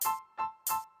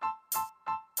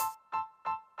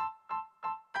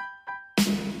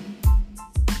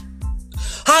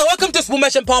Welcome to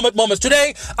Spumesh Empowerment Moments.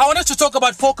 Today, I want us to talk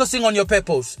about focusing on your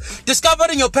purpose.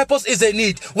 Discovering your purpose is a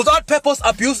need. Without purpose,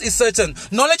 abuse is certain.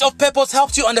 Knowledge of purpose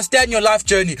helps you understand your life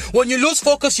journey. When you lose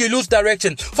focus, you lose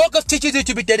direction. Focus teaches you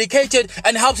to be dedicated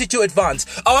and helps you to advance.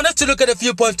 I want us to look at a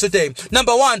few points today.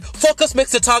 Number one, focus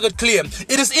makes the target clear.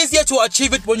 It is easier to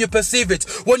achieve it when you perceive it.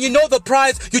 When you know the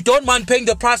prize, you don't mind paying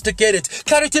the price to get it.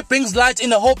 Clarity brings light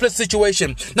in a hopeless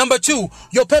situation. Number two,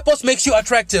 your purpose makes you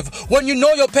attractive. When you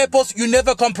know your purpose, you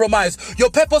never compromise. Your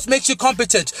purpose makes you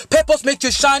competent. Purpose makes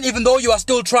you shine even though you are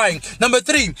still trying. Number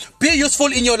three, be useful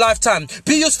in your lifetime.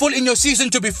 Be useful in your season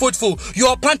to be fruitful. You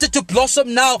are planted to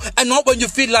blossom now and not when you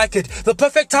feel like it. The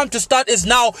perfect time to start is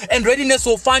now, and readiness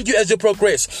will find you as you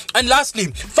progress. And lastly,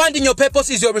 finding your purpose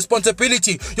is your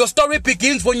responsibility. Your story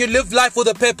begins when you live life with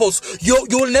a purpose. You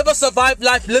will never survive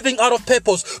life living out of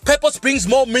purpose. Purpose brings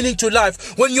more meaning to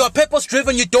life. When you are purpose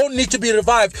driven, you don't need to be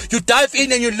revived. You dive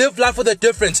in and you live life with a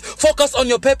difference. Focus on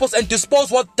your purpose and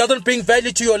dispose what doesn't bring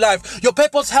value to your life. Your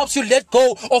purpose helps you let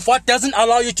go of what doesn't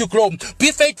allow you to grow.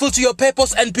 Be faithful to your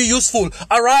purpose and be useful.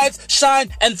 Arise, shine,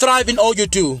 and thrive in all you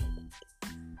do.